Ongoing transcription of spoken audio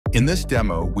In this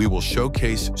demo, we will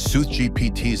showcase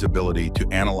SoothGPT's ability to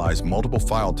analyze multiple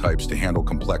file types to handle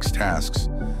complex tasks,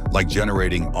 like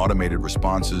generating automated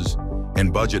responses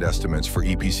and budget estimates for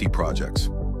EPC projects.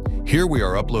 Here we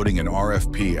are uploading an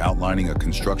RFP outlining a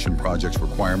construction project's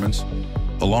requirements,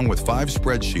 along with 5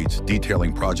 spreadsheets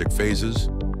detailing project phases,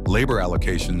 labor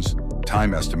allocations,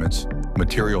 time estimates,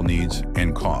 material needs,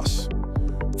 and costs.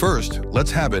 First,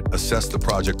 let's have it assess the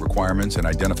project requirements and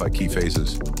identify key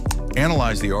phases.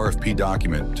 Analyze the RFP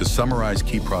document to summarize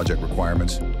key project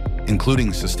requirements, including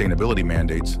sustainability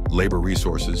mandates, labor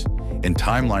resources, and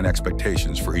timeline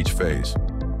expectations for each phase.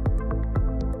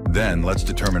 Then, let's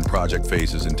determine project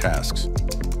phases and tasks.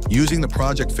 Using the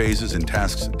project phases and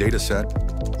tasks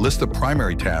dataset, list the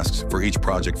primary tasks for each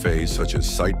project phase, such as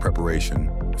site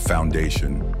preparation,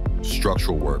 foundation,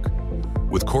 structural work,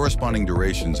 with corresponding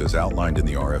durations as outlined in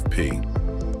the RFP.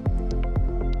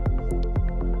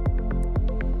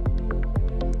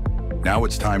 Now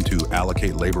it's time to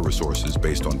allocate labor resources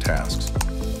based on tasks.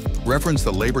 Reference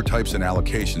the labor types and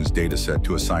allocations dataset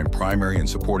to assign primary and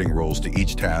supporting roles to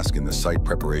each task in the site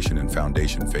preparation and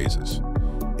foundation phases.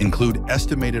 Include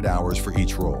estimated hours for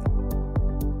each role.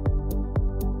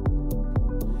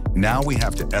 Now we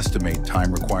have to estimate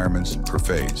time requirements per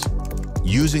phase.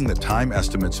 Using the time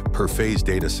estimates per phase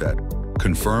dataset,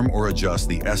 confirm or adjust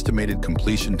the estimated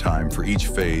completion time for each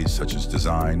phase, such as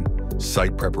design,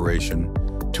 site preparation,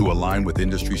 to align with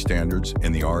industry standards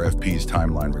and the RFP's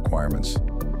timeline requirements.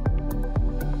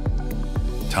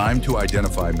 Time to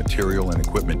identify material and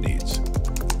equipment needs.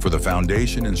 For the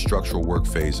foundation and structural work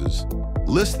phases,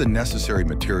 list the necessary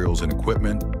materials and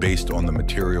equipment based on the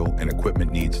material and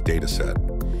equipment needs dataset.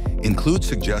 Include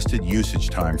suggested usage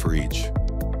time for each.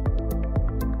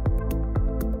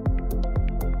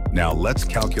 Now let's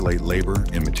calculate labor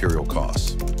and material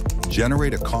costs.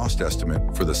 Generate a cost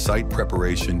estimate for the site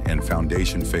preparation and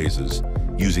foundation phases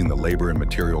using the labor and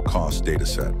material costs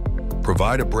dataset.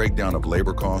 Provide a breakdown of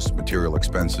labor costs, material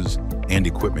expenses, and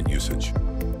equipment usage.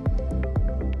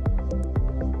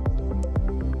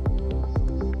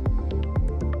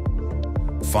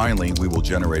 Finally, we will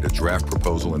generate a draft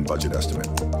proposal and budget estimate.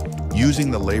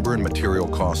 Using the labor and material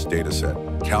costs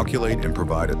dataset, calculate and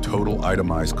provide a total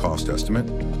itemized cost estimate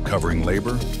covering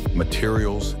labor,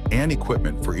 materials, and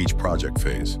equipment for each project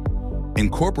phase.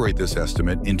 Incorporate this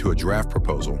estimate into a draft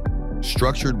proposal,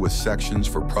 structured with sections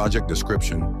for project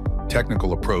description,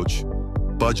 technical approach,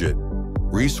 budget,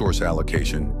 resource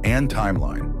allocation, and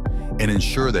timeline, and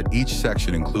ensure that each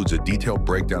section includes a detailed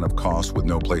breakdown of costs with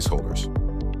no placeholders.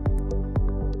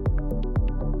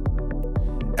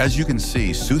 As you can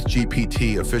see,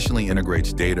 SoothGPT efficiently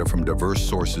integrates data from diverse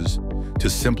sources to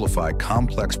simplify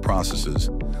complex processes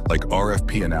like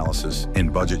RFP analysis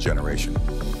and budget generation,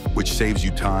 which saves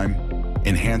you time,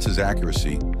 enhances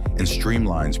accuracy, and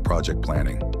streamlines project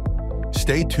planning.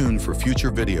 Stay tuned for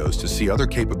future videos to see other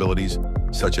capabilities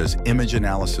such as image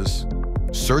analysis,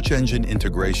 search engine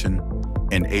integration,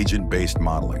 and agent-based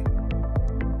modeling.